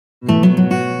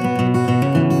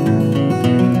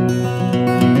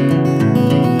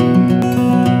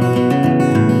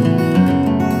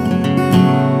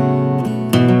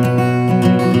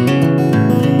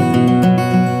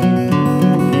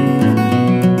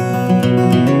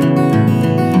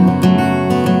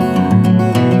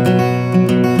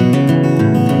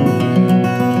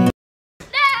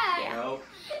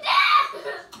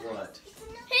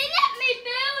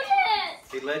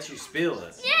Let you spill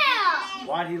it. Yeah.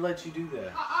 Why'd he let you do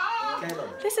that?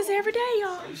 Caleb. This is every day,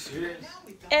 y'all. Are you serious?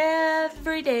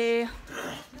 Every day.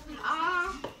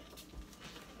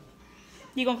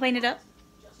 You gonna clean it up?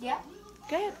 Yeah.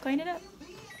 Go ahead, clean it up.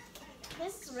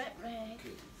 This is red rag.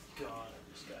 Good God, I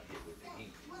just got hit with the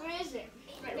ink. Where is it?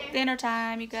 Right there. Dinner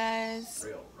time, you guys.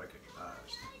 Real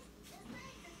recognized.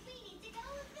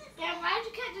 Yeah, why'd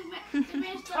you cut the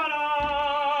man's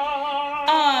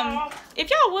If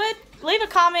y'all would, leave a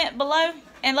comment below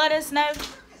and let us know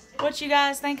what you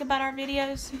guys think about our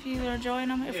videos, if you are enjoying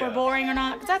them, if we're boring or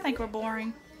not, because I think we're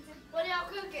boring. What are y'all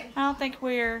cooking? I don't think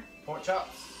we're Pork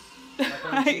chops.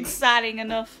 exciting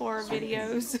enough for our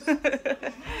videos. Get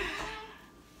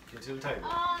to the table.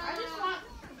 I just want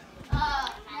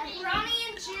macaroni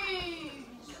and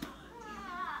cheese.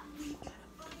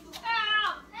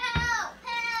 Help! Help!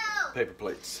 Help! Paper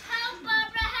plates. Help,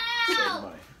 Barbara! Save Help!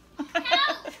 money.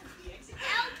 Help!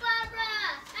 Help, Barbara!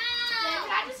 Help!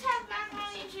 Can I just have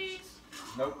macaroni and cheese?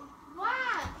 Nope.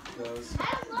 Why? Those. I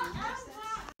don't want.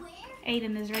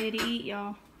 Aiden is ready to eat,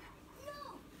 y'all.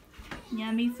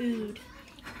 Yummy food.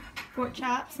 Pork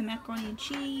chops and macaroni and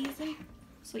cheese and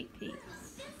sweet peas.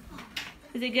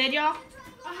 Is it good, y'all?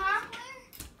 Uh-huh.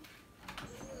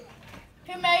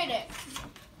 Who made it?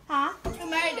 Huh? Who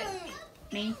made it?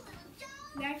 Me.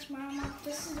 Thanks, Mama.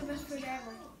 This is the best food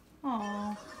ever.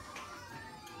 Aww.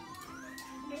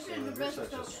 This is the You're best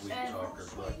such a food sweet ever. talker,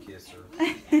 blood kisser.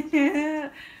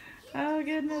 Oh,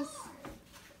 goodness.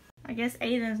 I guess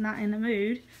Aiden's not in the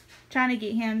mood. Trying to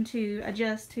get him to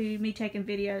adjust to me taking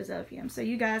videos of him so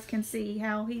you guys can see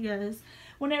how he goes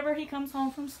whenever he comes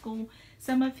home from school.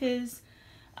 Some of his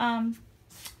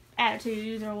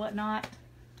attitudes or whatnot.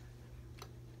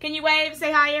 Can you wave and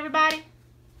say hi, everybody?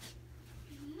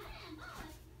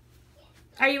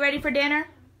 Are you ready for dinner?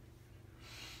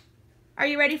 Are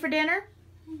you ready for dinner?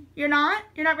 You're not?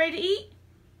 You're not ready to eat?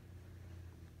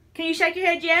 Can you shake your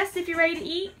head yes if you're ready to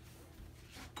eat?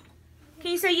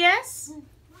 Can you say yes?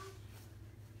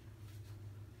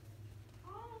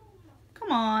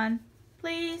 Come on,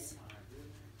 please.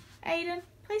 Aiden,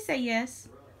 please say yes.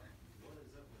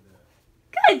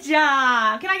 Good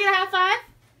job. Can I get a high five?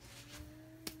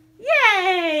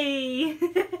 Yay!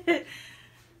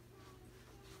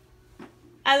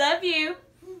 I love you.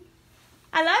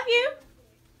 I love you.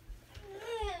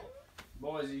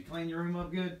 Boys, you clean your room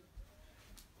up good?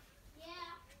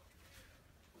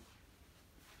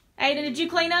 Aiden, did you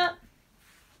clean up?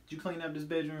 Did you clean up this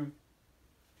bedroom?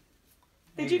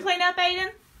 Did you clean up,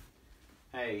 Aiden?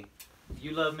 Hey,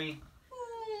 you love me?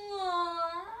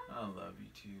 I love you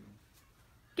too.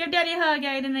 Give Daddy a hug,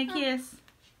 Aiden, and a kiss.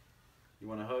 You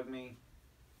want to hug me?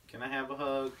 Can I have a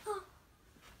hug?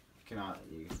 Can I?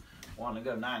 You want to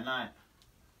go night-night?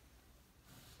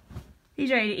 He's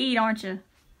ready to eat, aren't you?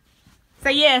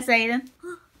 Say yes, Aiden.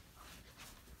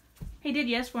 He did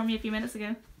yes for me a few minutes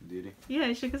ago. Did he? Yeah,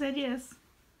 he shook his head yes.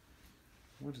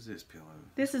 What is this pillow?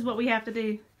 This is what we have to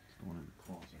do. Going in the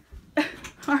closet.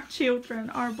 Our children,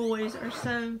 our boys are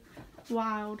so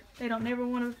wild. They don't never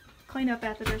want to clean up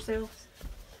after themselves.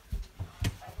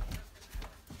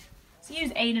 So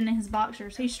use Aiden in his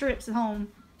boxers. He strips at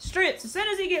home. Strips. As soon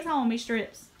as he gets home, he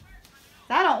strips.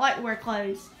 I don't like to wear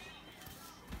clothes.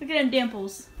 Look at them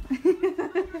dimples.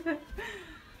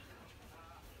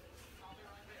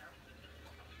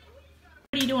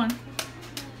 What are you doing?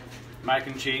 Mac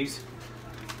and cheese.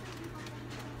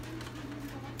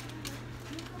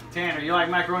 Tanner, you like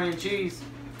macaroni and cheese?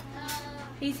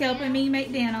 He's helping me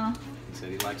make dinner. He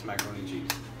said he likes macaroni and cheese.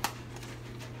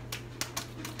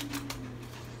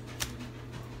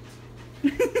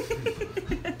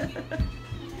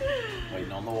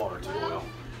 Waiting on the water to boil.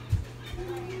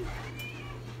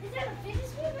 Is that a fidget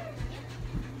spinner?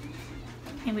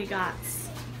 And we got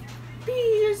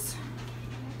peas.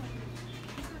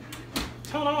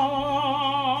 Ta-da!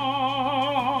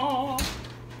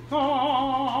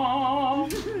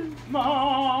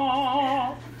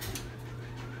 Ma!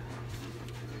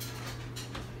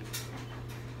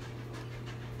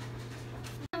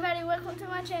 Everybody, welcome to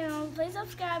my channel. Please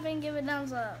subscribe and give a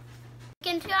thumbs up.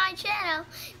 Welcome to our channel.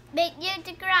 Make you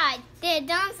subscribe. Give a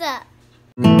thumbs up.